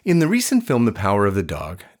In the recent film The Power of the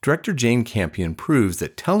Dog, director Jane Campion proves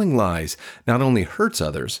that telling lies not only hurts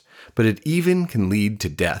others, but it even can lead to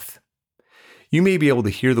death. You may be able to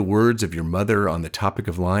hear the words of your mother on the topic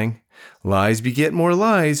of lying. Lies beget more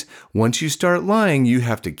lies. Once you start lying, you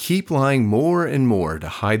have to keep lying more and more to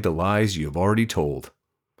hide the lies you have already told.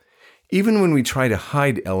 Even when we try to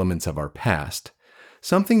hide elements of our past,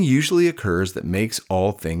 something usually occurs that makes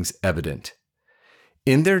all things evident.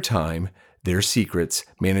 In their time, their secrets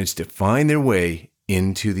manage to find their way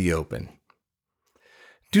into the open.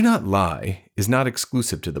 Do not lie is not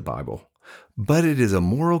exclusive to the Bible, but it is a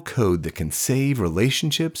moral code that can save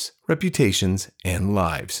relationships, reputations, and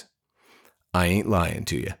lives. I ain't lying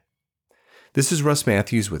to you. This is Russ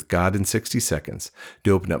Matthews with God in 60 Seconds.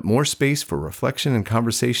 To open up more space for reflection and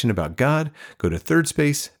conversation about God, go to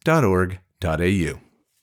thirdspace.org.au.